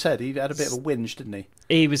remember what he said. He had a bit of a whinge, didn't he?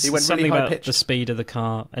 He went something really about the speed of the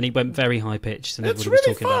car, and he went very high pitched. And it's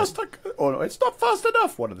really fast, or it's not fast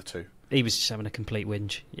enough. One of the two. He was just having a complete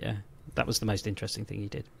whinge. Yeah, that was the most interesting thing he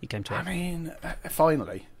did. He came to it. I mean,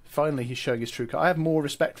 finally, he's showing his true color. I have more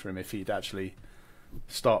respect for him if he'd actually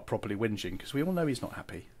start properly whinging, because we all know he's not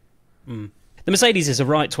happy. The Mercedes is a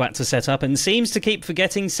right twat to set up and seems to keep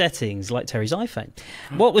forgetting settings, like Terry's iPhone.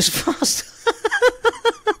 What was fast...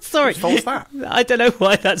 Sorry. Whose fault's that? I don't know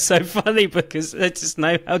why that's so funny, because I just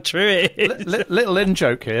know how true it is. Little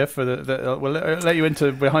in-joke here, for we'll let you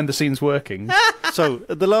into behind-the-scenes workings. So,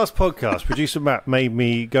 at the last podcast, producer Matt made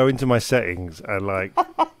me go into my settings and, like,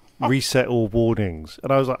 reset all warnings.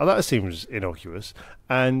 And I was like, oh, that seems innocuous.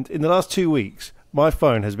 And in the last 2 weeks, my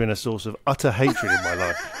phone has been a source of utter hatred in my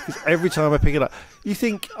life. Because every time I pick it up, you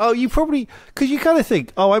think, oh, you probably... Because you kind of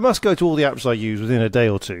think, oh, I must go to all the apps I use within a day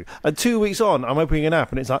or two. And 2 weeks on, I'm opening an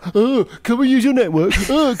app and it's like, oh, can we use your network?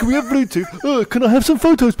 Oh, can we have Bluetooth? Oh, can I have some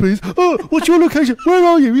photos, please? Oh, what's your location? Where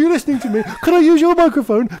are you? Are you listening to me? Can I use your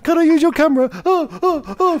microphone? Can I use your camera?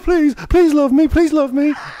 Oh, please love me. Please love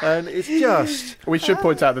me. And it's just... We should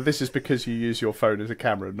point out that this is because you use your phone as a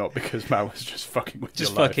camera, not because Matt was just fucking with your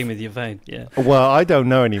life. Just fucking with your phone, yeah. Well, I don't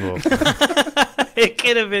know anymore. It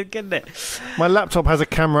could have been, couldn't it? My laptop has a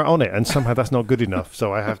camera on it, and somehow that's not good enough,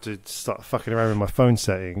 so I have to start fucking around with my phone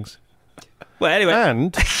settings. Well, anyway,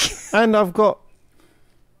 and I've got,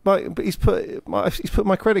 but he's put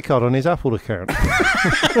my credit card on his Apple account.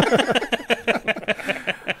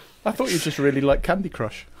 I thought you just really liked Candy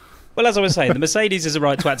Crush. well, as I was saying, the Mercedes is a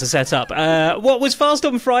right twat to set up. What was fast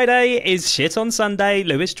on Friday is shit on Sunday.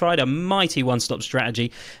 Lewis tried a mighty one-stop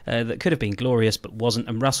strategy that could have been glorious but wasn't,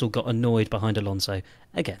 and Russell got annoyed behind Alonso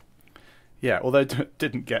again. Yeah, although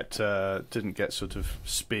didn't get sort of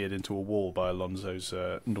speared into a wall by Alonso's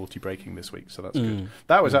naughty braking this week, so that's good.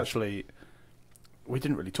 That was actually, we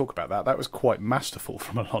didn't really talk about that. That was quite masterful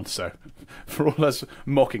from Alonso, for all us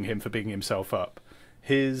mocking him for bigging himself up.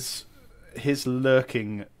 His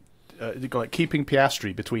lurking, like keeping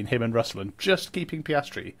Piastri between him and Russell, and just keeping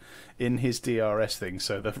Piastri in his DRS thing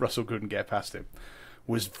so that Russell couldn't get past him,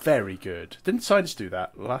 was very good. Didn't Sainz do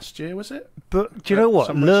that last year, was it? But do you know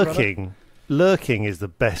what? Lurking is the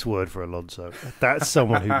best word for Alonso. That's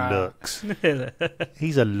someone who lurks.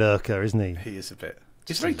 He's a lurker, isn't he? He is a bit.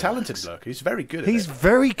 He's a very talented lurker. He's very good at He's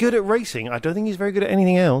very good at racing. I don't think he's very good at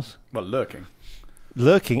anything else. Well, lurking.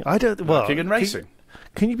 Lurking? I don't... Well, lurking and racing.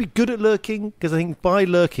 Can you be good at lurking? Because I think by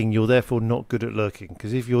lurking, you're therefore not good at lurking.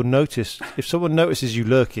 Because if someone notices you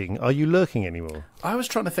lurking, are you lurking anymore? I was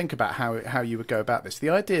trying to think about how you would go about this. The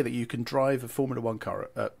idea that you can drive a Formula One car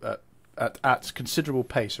at considerable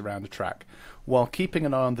pace around a track while keeping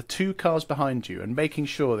an eye on the two cars behind you and making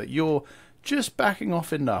sure that you're just backing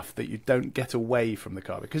off enough that you don't get away from the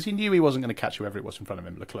car, because he knew he wasn't going to catch whoever it was in front of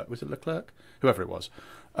him. Leclerc, was it Leclerc? Whoever it was.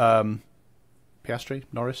 Piastri?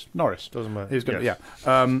 Norris? Doesn't matter. He was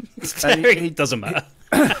going He doesn't matter.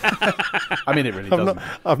 I mean, it really doesn't.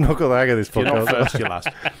 I've not got the hang of this podcast. You're not first, you're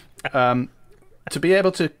last. To be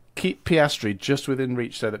able to keep Piastri just within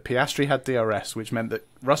reach so that Piastri had DRS, which meant that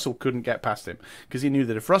Russell couldn't get past him, because he knew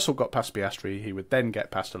that if Russell got past Piastri, he would then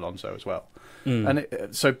get past Alonso as well. And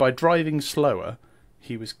so by driving slower,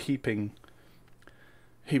 he was keeping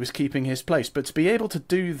his place. But to be able to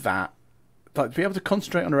do that, like to be able to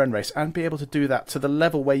concentrate on a run race and be able to do that to the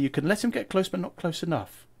level where you can let him get close but not close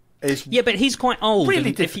enough, is but he's quite old.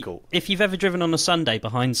 Really difficult. If you've ever driven on a Sunday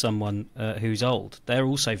behind someone who's old, they're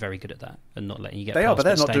also very good at that and not letting you get. They past, are, but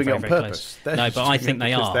they're not staying doing very, it on very purpose. No, but I think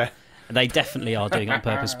they are. They definitely are doing it on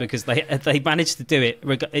purpose, because they manage to do it.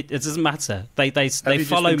 It doesn't matter. They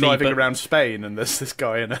follow me. Driving around Spain, and there's this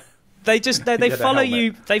guy in a. They follow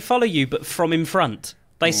you. They follow you, but from in front.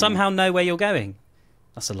 They somehow know where you're going.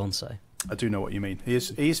 That's Alonso. I do know what you mean.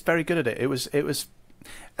 He's very good at it. It was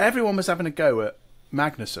everyone was having a go at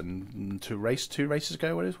Magnussen two races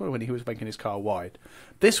ago when he was making his car wide.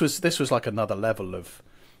 This was like another level of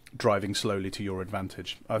driving slowly to your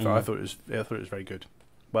advantage. I thought it was very good.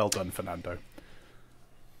 Well done, Fernando.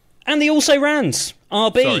 And the also rans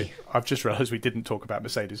RB. Sorry, I've just realised we didn't talk about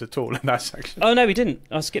Mercedes at all in that section. Oh no, we didn't.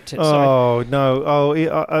 I skipped it. Sorry. Oh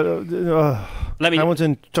no.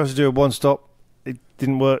 Hamilton tried to do a one stop. It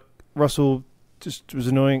didn't work. Russell just was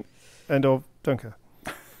annoying. End of. Don't care.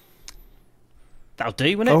 That'll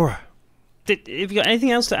do, won't it? All right. Have you got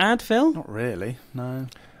anything else to add, Phil? Not really. No.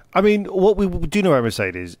 I mean, what we do know about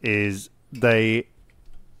Mercedes is they're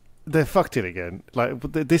fucked it again. Like,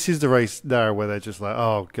 this is the race now where they're just like,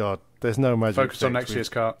 oh god, there's no magic. Focus on next year's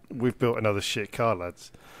car. We've built another shit car,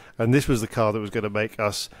 lads. And this was the car that was going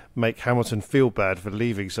to make Hamilton feel bad for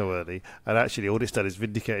leaving so early. And actually, all it's done is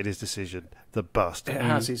vindicated his decision. The bust. It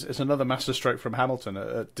has. It's another masterstroke from Hamilton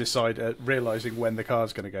at realising when the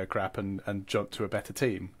car's going to go crap and jump to a better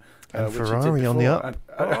team. And Ferrari on the up.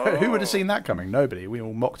 Who would have seen that coming? Nobody. We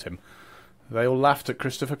all mocked him. They all laughed at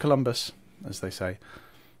Christopher Columbus, as they say.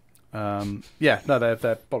 They're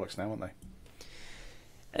bollocks now, aren't they?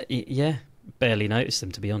 Yeah, barely noticed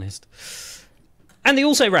them, to be honest. And the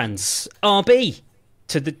also-rans, RB,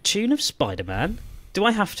 to the tune of Spider-Man. Do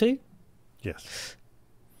I have to? Yes.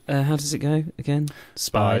 How does it go again?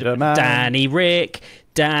 Spider-Man. Danny Rick.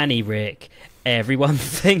 Everyone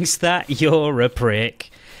thinks that you're a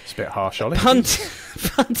prick. It's a bit harsh, Ollie.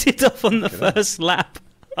 Punted off on the first lap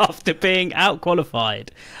after being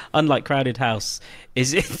out-qualified. Unlike Crowded House,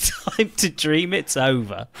 is it time to dream it's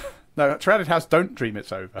over? No, Crowded House don't dream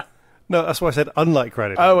it's over. No, that's why I said unlike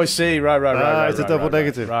Crowded House. Oh, I see. Right. It's a double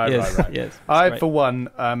negative. Right. Yes, I, for one,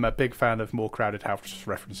 am a big fan of more Crowded House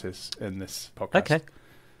references in this podcast. Okay.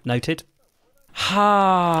 Noted.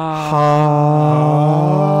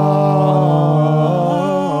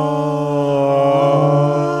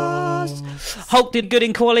 Hulk did good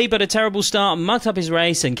in quali, but a terrible start mucked up his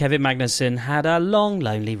race, and Kevin Magnussen had a long,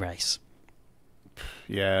 lonely race.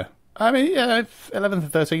 Yeah. I mean, 11th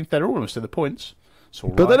and 13th, they're almost in the points. It's all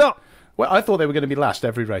right. But they're not. Well, I thought they were going to be last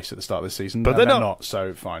every race at the start of the season, but they're not.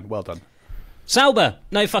 So fine, well done. Sauber,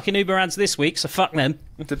 no fucking Uber ads this week, so fuck them.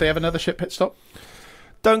 Did they have another shit pit stop?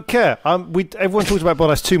 Don't care. Everyone talked about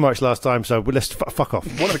Bottas too much last time, so let's fuck off.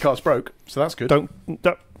 One of the cars broke, so that's good.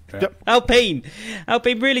 Yeah. Alpine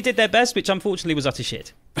really did their best, which unfortunately was utter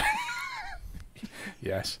shit.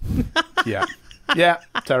 Yes. Yeah,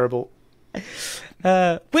 terrible.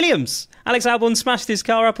 Williams. Alex Albon smashed his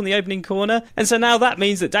car up on the opening corner, and so now that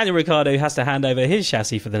means that Daniel Ricciardo has to hand over his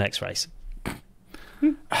chassis for the next race.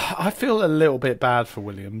 I feel a little bit bad for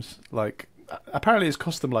Williams. Like, apparently it's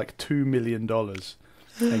cost them like $2 million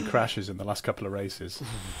in crashes in the last couple of races.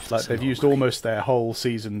 Like, they've used almost their whole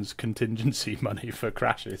season's contingency money for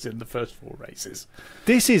crashes in the first 4 races.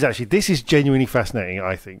 This is genuinely fascinating,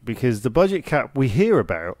 I think, because the budget cap we hear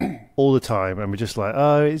about all the time, and we're just like,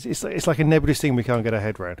 oh, it's like a nebulous thing we can't get our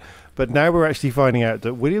head around. But now we're actually finding out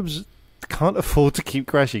that Williams can't afford to keep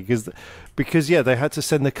crashing because they had to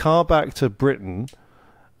send the car back to Britain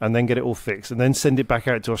and then get it all fixed, and then send it back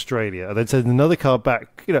out to Australia, and then send another car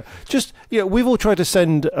back. We've all tried to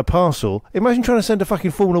send a parcel. Imagine trying to send a fucking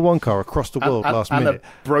Formula 1 car across the world last minute. And a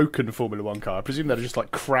broken Formula 1 car. I presume they're just like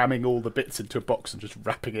cramming all the bits into a box and just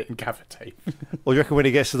wrapping it in gaffer tape. Or do you reckon when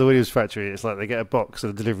he gets to the Williams factory, it's like they get a box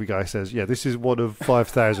and the delivery guy says, yeah, this is one of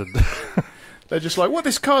 5,000. They're just like, what,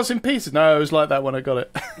 this car's in pieces? No, it was like that when I got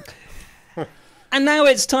it. And now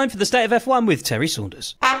it's time for the State of F1 with Terry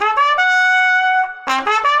Saunders.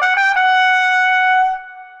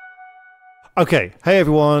 Okay, hey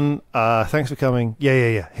everyone, thanks for coming.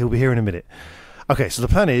 Yeah, he'll be here in a minute. Okay, so the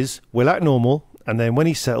plan is, we'll act normal, and then when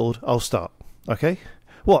he's settled, I'll start, okay?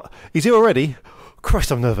 What, he's here already?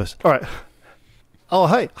 Christ, I'm nervous. All right. Oh,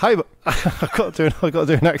 hey, I've got to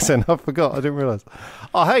do an accent, I forgot, I didn't realise.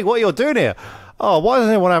 Oh, hey, what are you doing here? Oh, why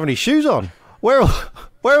doesn't anyone have any shoes on? Where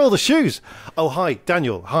are all the shoes? Oh, hi,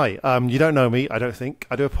 Daniel, hi. You don't know me, I don't think.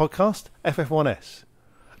 I do a podcast, FF1S.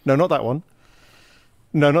 No, not that one.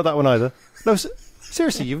 No, not that one either. No,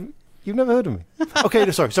 seriously, you've never heard of me. Okay,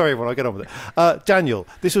 sorry, everyone. I'll get on with it. Daniel,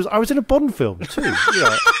 I was in a Bond film too.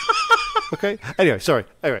 Okay. Anyway, sorry.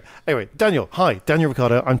 Anyway, Daniel. Hi, Daniel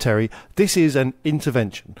Ricciardo. I'm Terry. This is an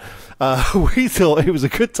intervention. We thought it was a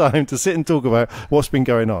good time to sit and talk about what's been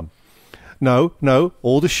going on. No,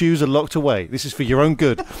 all the shoes are locked away. This is for your own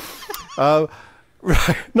good.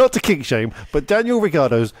 Right, not to kink shame, but Daniel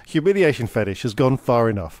Ricciardo's humiliation fetish has gone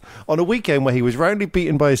far enough. On a weekend where he was roundly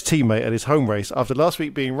beaten by his teammate at his home race, after last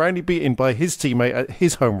week being roundly beaten by his teammate at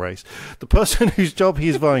his home race, the person whose job he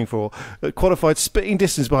is vying for qualified spitting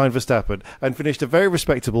distance behind Verstappen and finished a very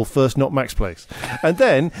respectable first not max place. And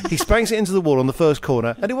then he spanks it into the wall on the first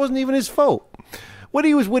corner, and it wasn't even his fault. When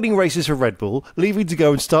he was winning races for Red Bull, leaving to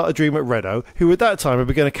go and start a dream at Renault, who at that time had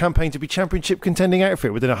begun a campaign to be championship contending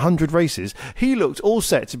outfit within 100 races, he looked all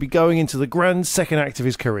set to be going into the grand second act of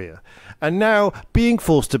his career. And now, being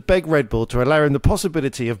forced to beg Red Bull to allow him the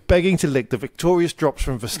possibility of begging to lick the victorious drops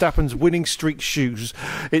from Verstappen's winning streak shoes,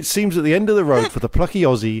 it seems that the end of the road for the plucky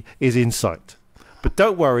Aussie is in sight. But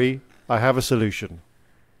don't worry, I have a solution.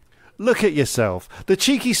 Look at yourself. The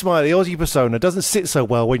cheeky, smiley Aussie persona doesn't sit so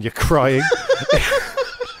well when you're crying.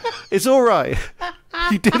 It's all right.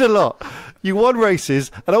 You did a lot. You won races,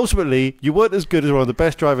 and ultimately, you weren't as good as one of the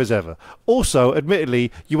best drivers ever. Also, admittedly,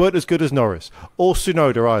 you weren't as good as Norris, or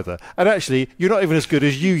Tsunoda either. And actually, you're not even as good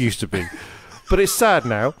as you used to be. But it's sad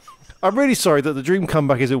now. I'm really sorry that the dream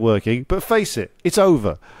comeback isn't working, but face it, it's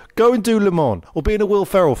over. Go and do Le Mans, or be in a Will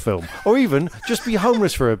Ferrell film, or even just be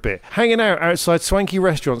homeless for a bit, hanging out outside swanky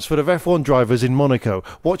restaurants full of F1 drivers in Monaco,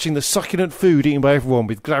 watching the succulent food eaten by everyone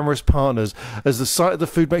with glamorous partners as the sight of the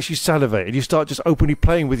food makes you salivate and you start just openly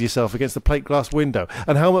playing with yourself against the plate glass window,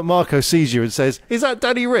 and Helmut Marko sees you and says, "Is that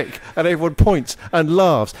Danny Rick?" And everyone points and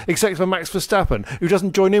laughs, except for Max Verstappen, who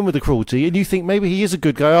doesn't join in with the cruelty, and you think maybe he is a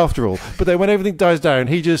good guy after all, but then when everything dies down,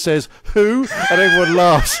 he just says, "Who?" and everyone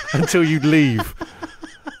laughs until you leave.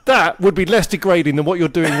 That would be less degrading than what you're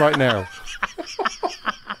doing right now.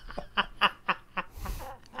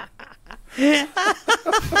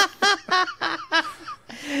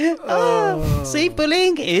 See,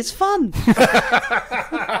 bullying is fun.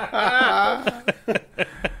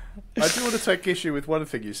 I do want to take issue with one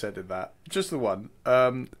thing you said in that. Just the one.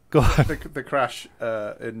 Go on. The crash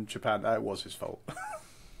in Japan, it was his fault.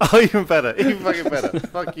 Oh, even better. Even fucking better.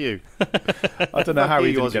 Fuck you. I don't know how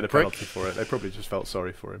he didn't get a prick. penalty for it. They probably just felt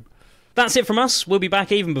sorry for him. That's it from us. We'll be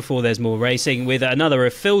back even before there's more racing with another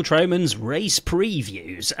of Phill Troman's race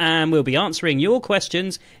previews. And we'll be answering your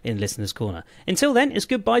questions in Listener's Corner. Until then, it's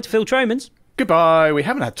goodbye to Phill Troman's. Goodbye. We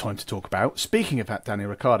haven't had time to talk about. Speaking of that, Daniel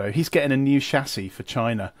Ricciardo, he's getting a new chassis for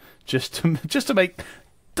China just to make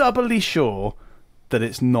doubly sure that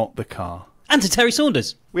it's not the car. And to Terry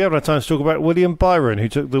Saunders. We haven't had time to talk about William Byron, who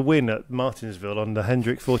took the win at Martinsville on the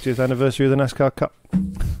Hendrick 40th anniversary of the NASCAR Cup.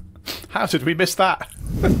 How did we miss that?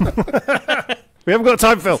 We haven't got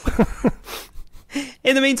time, Phil.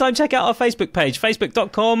 In the meantime, check out our Facebook page,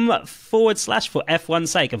 facebook.com/for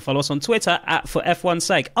F1's sake, and follow us on Twitter @for F1's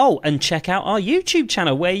sake. Oh, and check out our YouTube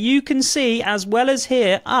channel where you can see as well as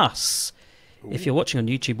hear us. Ooh. If you're watching on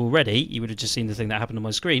YouTube already, you would have just seen the thing that happened on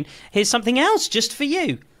my screen. Here's something else just for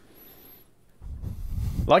you.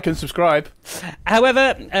 Like and subscribe.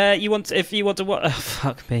 However, if you want to watch... Oh,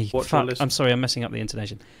 fuck me. I'm sorry, I'm messing up the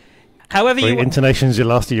intonation. However you... Intonation's your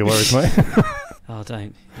last of your worries, mate. Oh,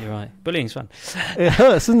 don't. You're right. Bullying's fun. It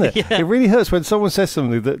hurts, doesn't it? Yeah. It really hurts when someone says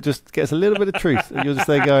something that just gets a little bit of truth. And you're just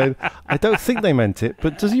there going, I don't think they meant it,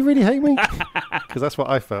 but does he really hate me? Because that's what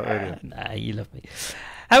I felt earlier. Nah, you love me.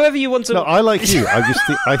 However you want to... No, I like you.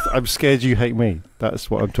 I'm scared you hate me.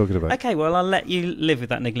 That's what I'm talking about. Okay, well, I'll let you live with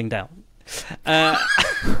that niggling doubt.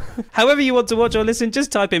 However you want to watch or listen,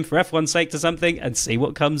 just type in "for F1's sake" to something and see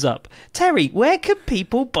what comes up. Terry, where can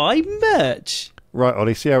people buy merch? Right,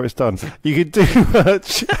 Ollie, see how it's done. You can do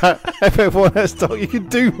merch at FF1S. You can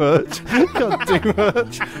do merch. You can't do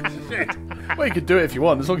merch. Shit. Well, you can do it if you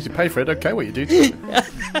want, as long as you pay for it. I don't care what you do.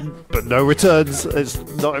 But no returns. It's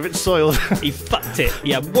not if it's soiled. He fucked it.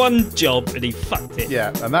 He had one job and he fucked it.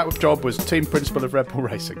 Yeah, and that job was team principal of Red Bull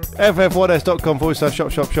Racing.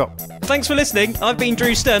 FF1S.com/shop. Thanks for listening. I've been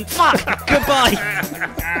Drew Stern. Fuck! Goodbye!